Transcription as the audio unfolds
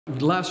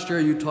Last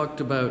year you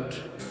talked about,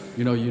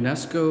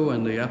 UNESCO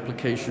and the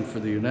application for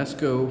the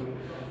UNESCO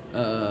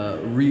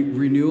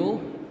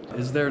renewal.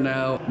 Is there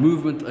now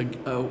movement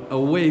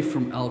away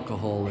from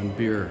alcohol and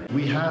beer?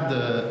 We had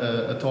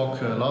a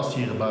talk last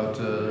year about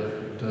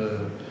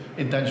the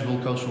intangible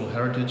cultural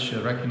heritage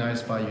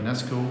recognized by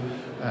UNESCO,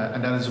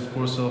 and that is of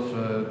course of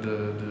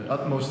the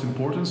utmost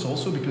importance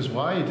also because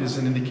why? It is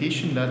an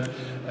indication that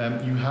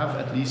you have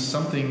at least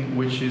something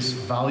which is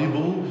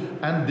valuable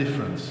and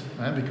different,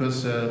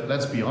 because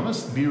let's be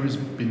honest, beer has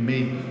been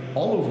made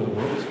all over the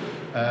world.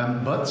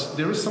 But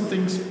there is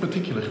something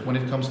particular when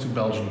it comes to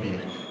Belgian beer.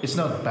 It's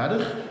not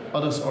better,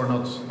 others are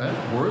not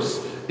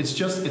worse, it's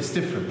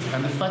different.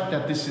 And the fact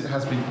that this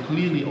has been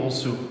clearly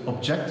also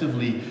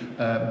objectively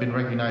been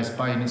recognized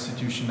by an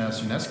institution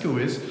as UNESCO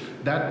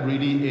that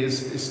really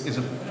is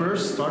a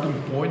first starting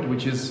point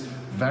which is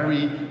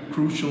very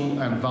crucial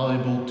and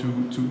valuable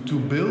to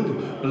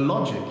build a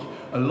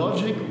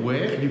logic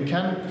where you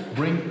can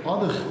bring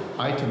other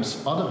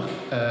items, other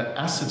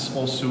assets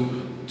also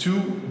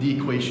to the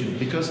equation,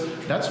 because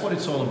that's what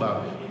it's all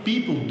about.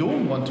 People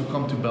don't want to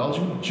come to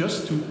Belgium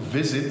just to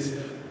visit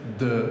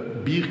the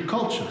beer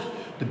culture.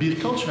 The beer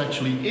culture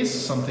actually is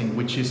something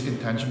which is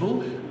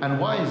intangible, and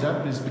why is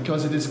that? Is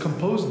because it is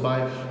composed by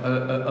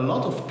a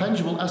lot of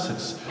tangible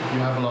assets. You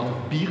have a lot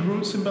of beer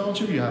routes in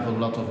Belgium, you have a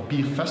lot of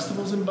beer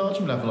festivals in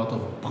Belgium, you have a lot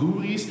of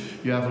breweries,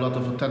 you have a lot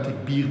of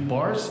authentic beer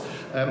bars.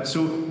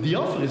 So the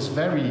offer is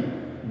very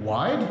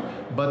wide,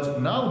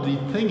 but now the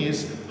thing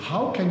is,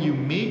 how can you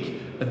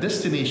make a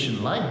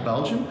destination like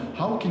Belgium,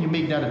 how can you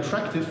make that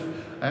attractive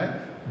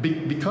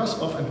because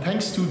of and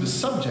thanks to the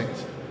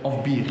subject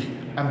of beer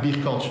and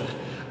beer culture.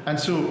 And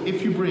so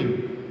if you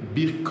bring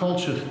beer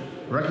culture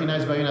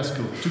recognized by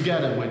UNESCO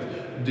together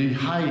with the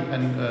high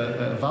and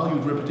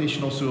valued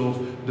reputation also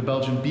of the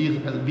Belgian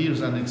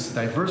beers and its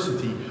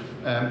diversity,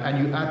 and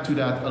you add to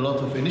that a lot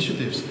of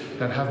initiatives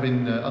that have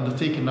been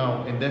undertaken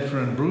now in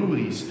different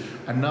breweries,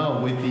 and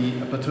now with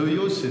the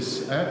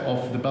apotheosis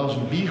of the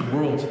Belgian Beer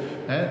World,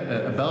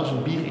 a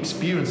Belgian beer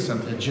experience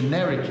center, a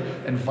generic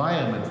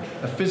environment,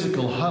 a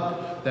physical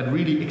hub that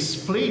really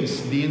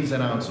explains the ins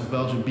and outs of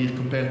Belgian beer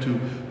compared to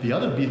the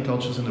other beer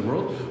cultures in the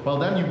world, well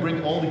then you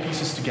bring all the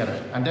pieces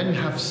together, and then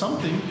you have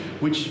something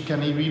which can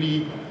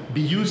really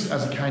be used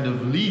as a kind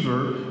of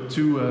lever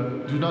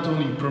to not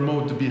only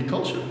promote the beer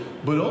culture,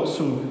 but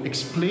also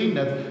explain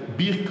that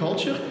beer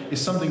culture is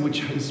something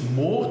which is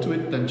more to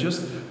it than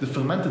just the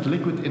fermented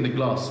liquid in the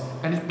glass.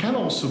 And it can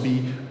also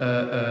be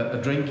a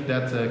drink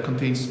that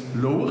contains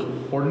lower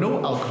or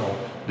no alcohol,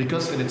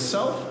 because in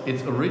itself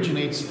it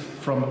originates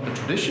from a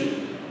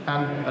tradition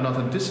and an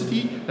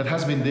authenticity that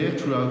has been there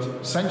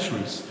throughout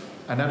centuries.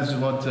 And that is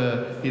what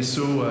is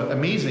so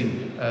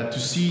amazing to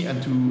see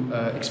and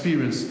to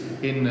experience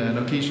in an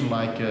occasion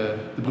like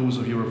the Brewers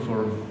of Europe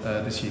Forum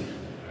this year.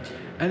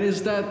 And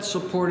is that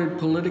supported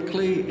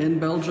politically in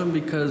Belgium?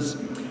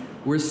 Because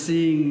we're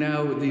seeing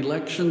now the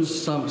elections,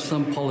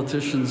 some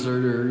politicians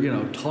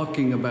are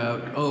talking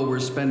about, oh, we're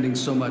spending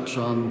so much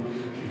on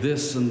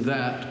this and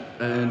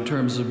that in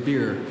terms of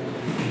beer.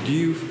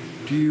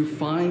 Do you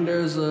find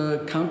there's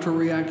a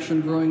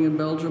counter-reaction growing in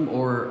Belgium,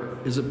 or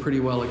is it pretty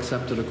well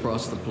accepted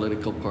across the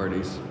political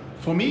parties?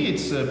 For me,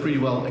 it's pretty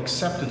well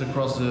accepted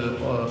across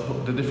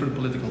the different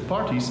political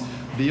parties.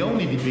 The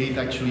only debate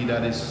actually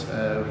that is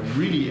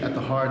really at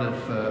the heart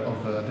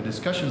of the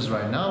discussions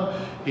right now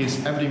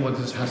is everything what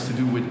has to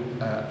do with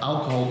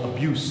alcohol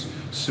abuse.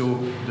 So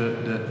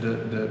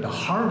the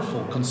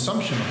harmful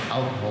consumption of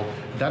alcohol,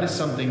 that is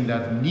something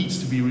that needs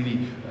to be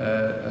really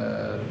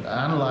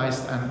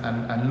analyzed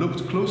and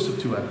looked closer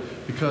to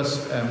it,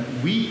 because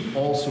we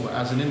also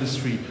as an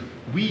industry,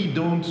 we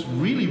don't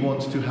really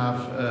want to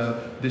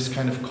have this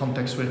kind of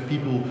context where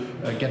people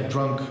get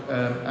drunk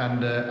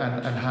and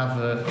have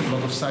a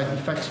lot of side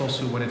effects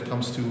also when it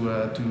comes to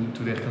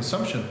their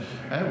consumption.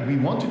 We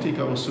want to take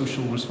our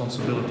social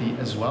responsibility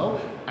as well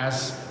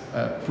as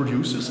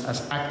producers,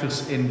 as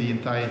actors in the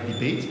entire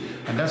debate,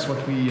 and that's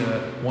what we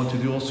want to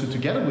do also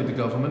together with the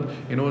government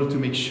in order to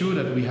make sure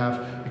that we have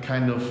a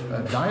kind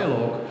of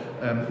dialogue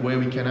where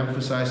we can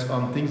emphasize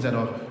on things that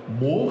are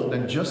more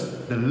than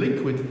just the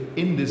liquid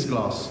in this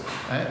glass.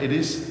 It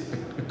is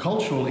a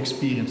cultural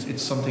experience,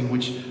 it's something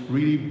which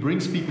really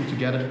brings people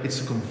together,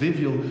 it's a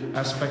convivial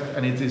aspect,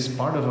 and it is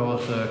part of our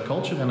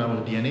culture and our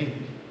DNA.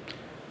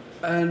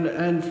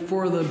 And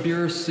for the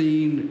beer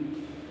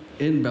scene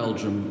in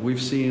Belgium,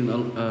 we've seen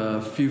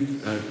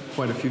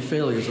quite a few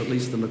failures, at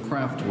least in the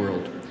craft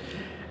world.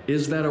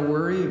 Is that a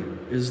worry?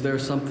 Is there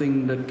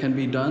something that can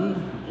be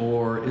done,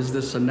 or is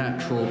this a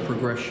natural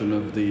progression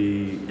of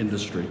the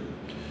industry?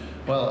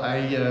 Well,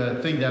 I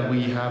think that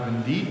we have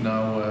indeed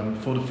now,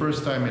 for the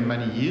first time in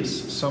many years,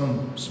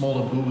 some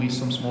smaller breweries,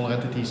 some smaller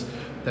entities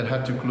that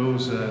had to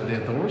close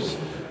their doors.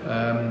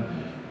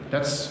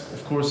 That's,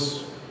 of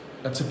course,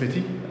 that's a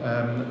pity,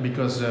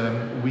 because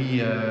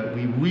we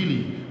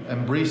really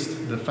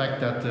embraced the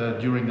fact that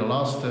during the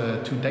last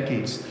 2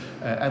 decades,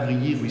 every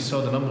year we saw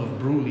the number of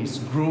breweries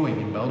growing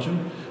in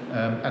Belgium,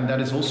 and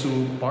that is also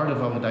part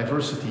of our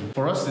diversity.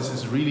 For us, this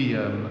is really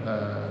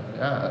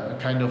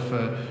kind of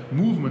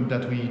movement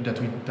that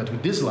we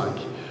dislike.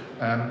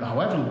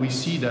 However, we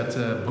see that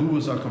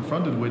brewers are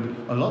confronted with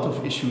a lot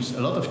of issues,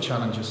 a lot of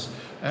challenges.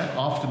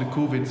 After the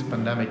COVID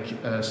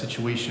pandemic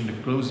situation, the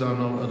close down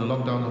or the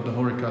lockdown of the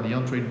HoReCa, the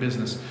on-trade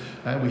business,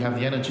 we have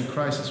the energy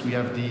crisis, we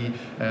have the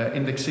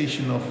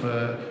indexation of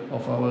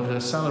our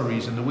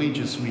salaries and the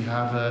wages, we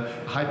have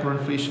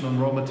hyperinflation on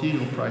raw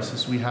material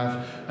prices, we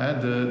have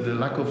the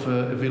lack of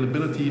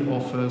availability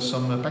of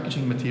some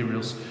packaging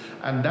materials.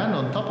 And then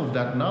on top of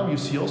that, now you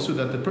see also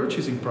that the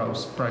purchasing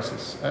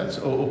prices,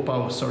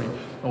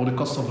 or the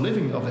cost of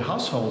living of the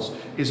households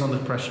is under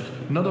pressure,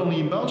 not only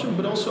in Belgium,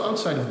 but also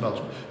outside of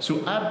Belgium.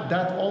 So add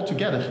that all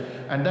together,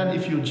 and then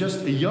if you're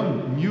just a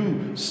young,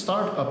 new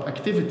startup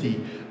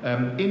activity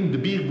in the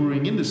beer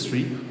brewing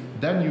industry,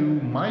 then you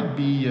might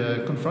be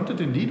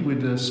confronted indeed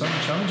with some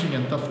challenging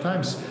and tough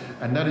times.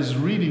 And that is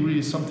really,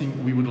 really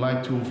something we would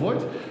like to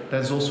avoid.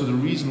 That's also the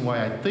reason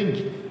why I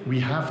think we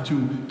have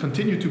to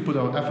continue to put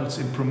our efforts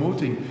in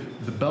promoting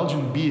the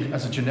Belgian beer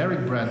as a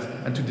generic brand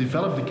and to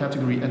develop the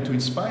category and to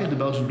inspire the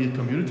Belgian beer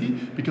community,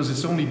 because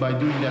it's only by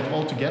doing that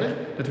all together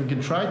that we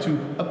can try to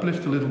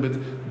uplift a little bit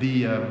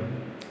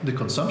the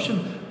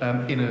consumption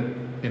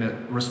in a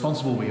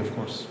responsible way, of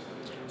course.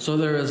 So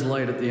there is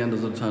light at the end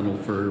of the tunnel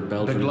for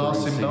Belgium. The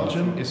glass in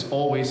Belgium is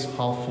always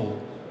half full.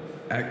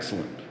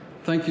 Excellent.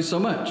 Thank you so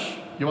much.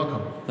 You're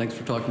welcome. Thanks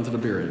for talking to the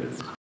Beer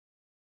Agents.